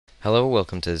Hello,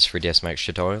 welcome to this 3ds Max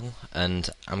tutorial, and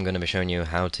I'm going to be showing you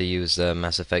how to use the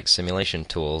MassFX simulation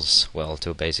tools, well, to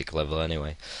a basic level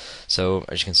anyway. So,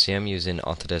 as you can see, I'm using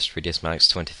Autodesk 3ds Max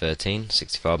 2013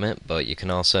 64-bit, but you can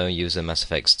also use the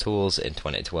MassFX tools in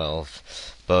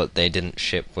 2012, but they didn't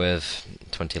ship with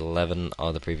 2011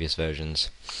 or the previous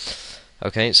versions.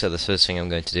 Okay, so the first thing I'm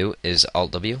going to do is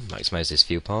Alt-W, maximize this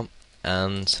viewport,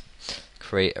 and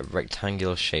create a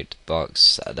rectangular shaped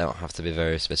box. I don't have to be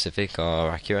very specific or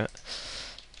accurate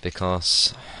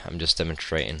because I'm just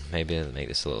demonstrating. Maybe I'll make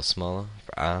this a little smaller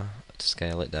for R to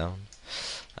scale it down,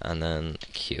 and then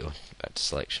Q back to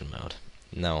selection mode.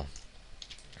 Now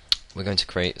we're going to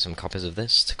create some copies of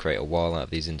this to create a wall out of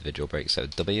these individual breaks. So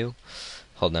W,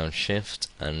 hold down Shift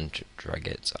and drag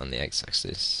it on the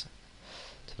X-axis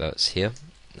to about here.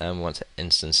 Now we want to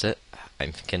instance it.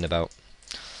 I'm thinking about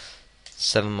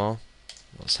 7 more.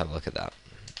 Let's have a look at that.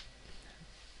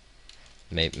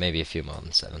 Maybe a few more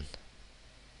than 7.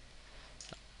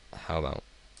 How about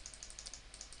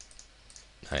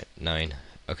 9?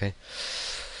 Okay.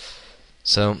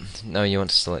 So now you want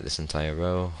to select this entire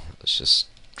row. Let's just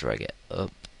drag it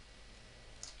up.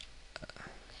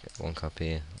 Get one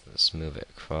copy. Let's move it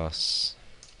across,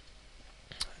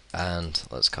 and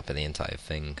let's copy the entire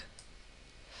thing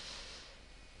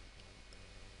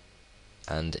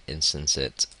and instance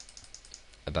it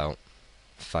about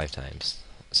 5 times.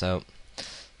 So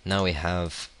now we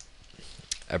have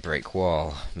a brick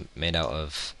wall made out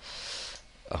of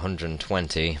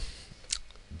 120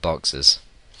 boxes.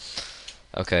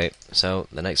 Okay, so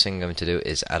the next thing I'm going to do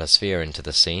is add a sphere into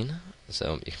the scene.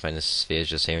 So you can find the spheres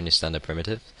just here in your standard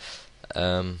primitive.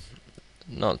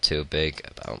 Not too big,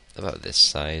 about this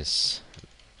size.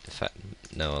 In fact,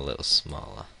 no, a little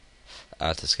smaller.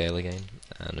 Add to scale again,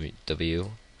 and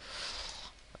W,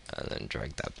 and then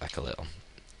drag that back a little.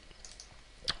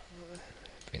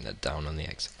 Bring that down on the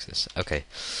X-axis. Okay,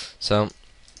 so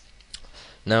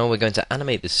now we're going to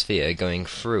animate the sphere going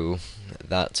through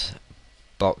that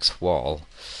box wall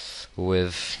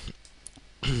with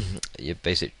your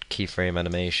basic keyframe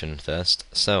animation first.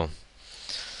 So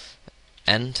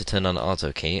N to turn on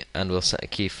auto key, and we'll set a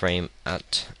keyframe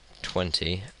at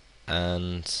 20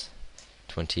 and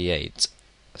 28.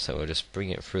 So we'll just bring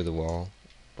it through the wall,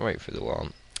 right through the wall.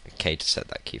 K to set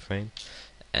that keyframe,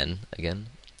 N again,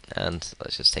 and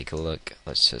let's just take a look.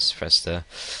 Let's just press the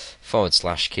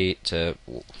 / key to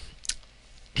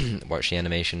watch the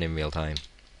animation in real time.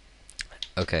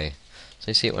 Okay,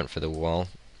 so you see it went through the wall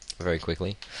very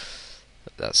quickly.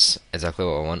 That's exactly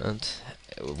what I wanted.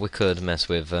 We could mess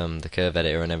with the curve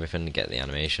editor and everything to get the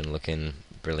animation looking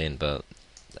brilliant, but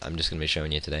I'm just going to be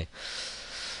showing you today.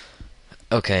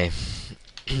 Okay,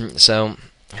 so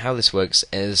how this works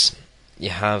is you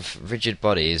have rigid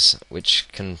bodies which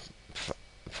can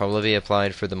probably be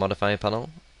applied through the modifier panel.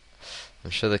 I'm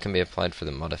sure they can be applied through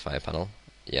the modifier panel.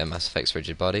 Yeah, MassFX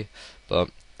rigid body. But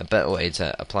a better way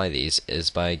to apply these is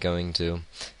by going to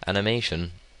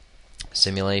Animation,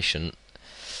 Simulation,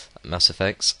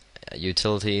 MassFX,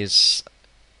 Utilities,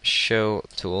 Show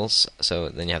Tools. So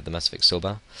then you have the MassFX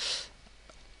toolbar.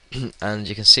 And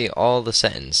you can see all the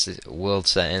settings, world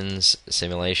settings,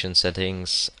 simulation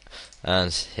settings,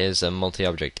 and here's a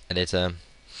multi-object editor,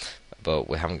 but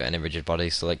we haven't got any rigid body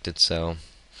selected, so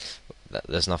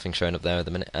there's nothing showing up there at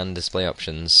the minute. And display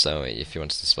options, so if you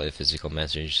want to display a physical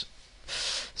message.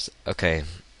 Okay,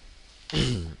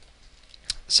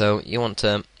 so you want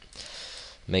to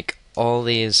make all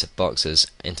these boxes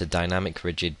into dynamic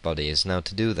rigid bodies. Now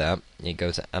to do that, you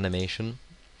go to Animation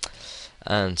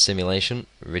and Simulation,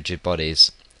 Rigid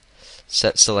Bodies.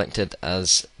 Set selected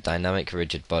as Dynamic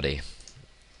Rigid Body.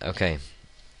 Okay,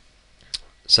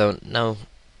 so now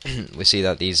we see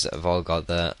that these have all got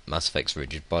the MassFX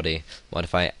Rigid Body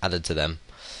modifier added to them,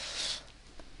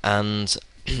 and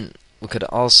we could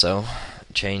also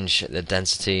change the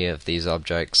density of these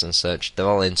objects and such. They're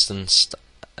all instanced.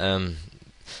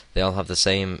 They all have the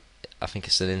same, I think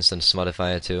it's an instance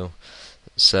modifier too,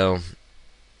 so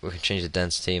we can change the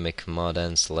density, make them more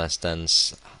dense, less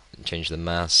dense, change the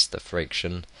mass, the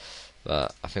friction,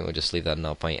 but I think we'll just leave that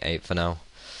 0.8 for now.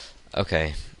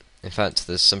 Okay, in fact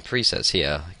there's some presets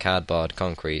here: cardboard,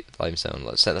 concrete, limestone.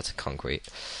 Let's set that to concrete.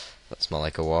 That's more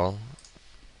like a wall.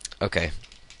 Okay,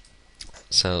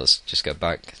 so let's just go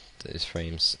back to these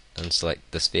frames and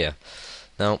select the sphere.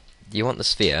 Now you want the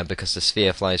sphere, because the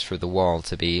sphere flies through the wall,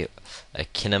 to be a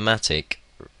kinematic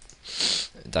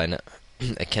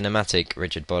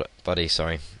rigid body,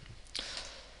 sorry.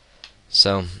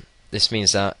 So this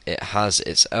means that it has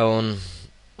its own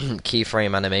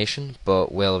keyframe animation,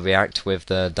 but will react with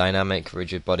the dynamic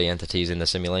rigid body entities in the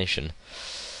simulation.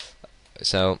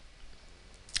 So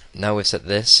Now we've set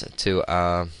this to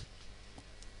our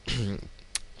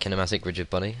kinematic rigid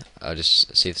body. I'll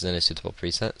just see if there's any suitable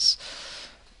presets.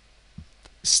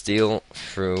 Steel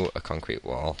through a concrete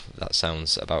wall. That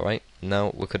sounds about right.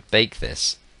 Now we could bake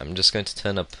this. I'm just going to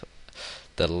turn up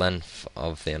the length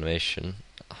of the animation.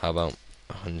 How about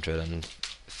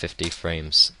 150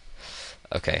 frames?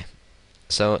 Okay.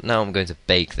 So now I'm going to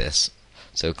bake this.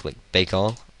 So click Bake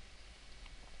All.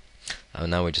 And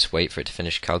now we just wait for it to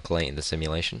finish calculating the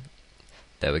simulation.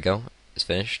 There we go. It's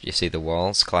finished. You see the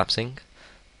walls collapsing.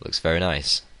 Looks very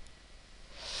nice.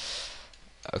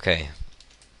 Okay.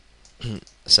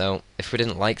 So if we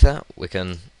didn't like that, we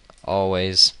can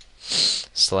always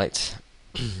select,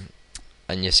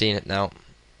 and you're seeing it now,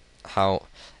 how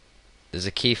there's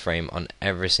a keyframe on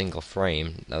every single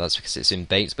frame. Now that's because it's in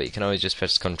baked, but you can always just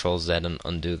press Ctrl Z and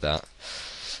undo that.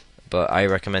 But I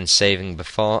recommend saving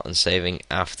before and saving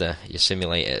after you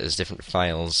simulate it as different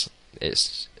files.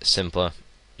 It's simpler.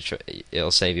 It'll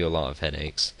save you a lot of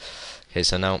headaches. Okay,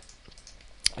 so now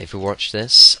if we watch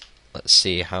this, let's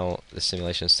see how the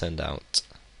simulations turned out.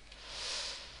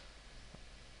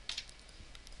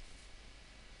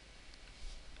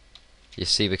 You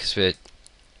see, because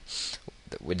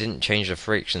we didn't change the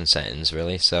friction settings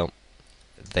really, so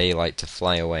they like to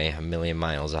fly away a million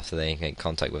miles after they get in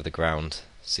contact with the ground.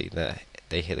 See that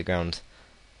they hit the ground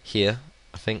here,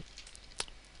 I think,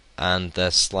 and they're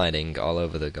sliding all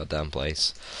over the goddamn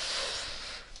place.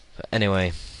 But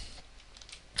anyway,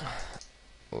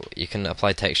 you can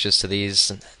apply textures to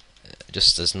these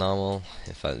just as normal.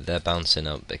 In fact, they're bouncing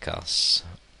up because,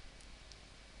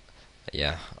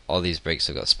 yeah, all these bricks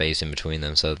have got space in between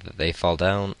them, so that they fall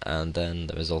down, and then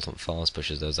the resultant force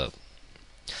pushes those up.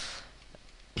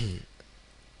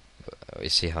 We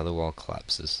see how the wall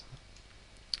collapses.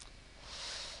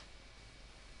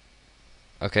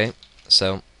 Okay,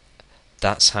 so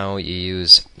that's how you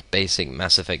use basic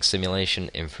MassFX simulation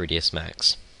in 3ds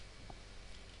Max.